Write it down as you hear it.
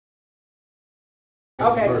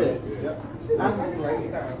Okay, good. Yep. Okay, great.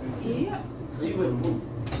 Yeah. So you wouldn't move.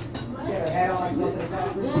 Hat on, like, go to the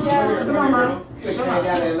shop. Yeah. Come on, Mom. They got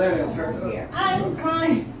that letter and turned up. I'm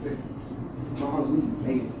crying. Mom's we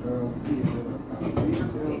made it, girl.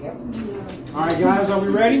 All right, guys, are we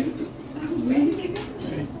ready?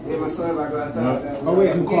 Yeah, my son about to go outside. Oh, wait,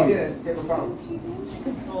 I'm calling you. Get my phone.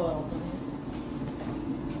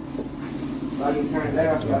 So I can turn it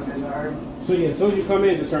down. So I said, no, I heard. So yeah, as soon as you come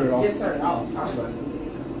in, just turn it off. Just turn it off. I was about to say.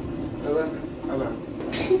 Hello? Hello.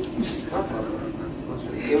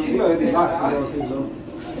 You know, if it's locked, so you don't see them.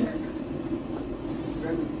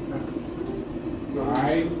 All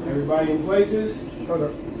right, everybody in places. Hold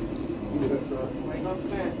up. Ain't no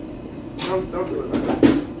spin. Don't do it like that.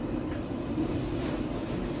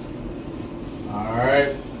 All right,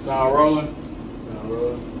 sound rolling. Sound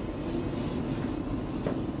rolling.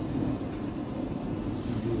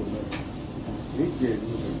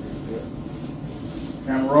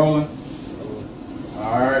 Camera rolling.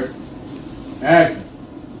 All right, action.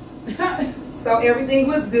 So everything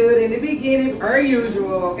was good in the beginning, per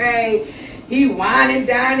usual, okay? He whining,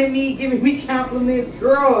 dining me, giving me compliments,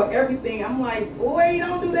 girl, everything. I'm like, boy,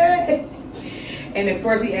 don't do that. And of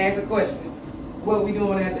course he asked a question. What we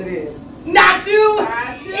doing after this? Not you!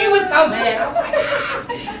 He was so mad. I'm like,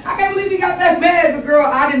 I can't believe he got that mad, but girl,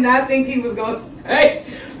 I did not think he was gonna say.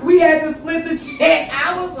 We had to split the check.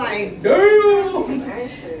 I was like,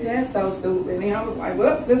 damn. That's so stupid. And I was like,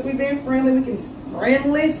 well, since we've been friendly, we can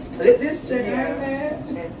friendly split this check.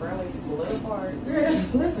 And friendly split apart. Girl,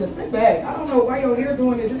 listen, sit back. I don't know why your hair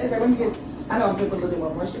doing this. Just sit back. Let me get, I know I'm just a little bit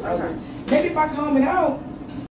more moisture. Okay. Maybe if I comb it out,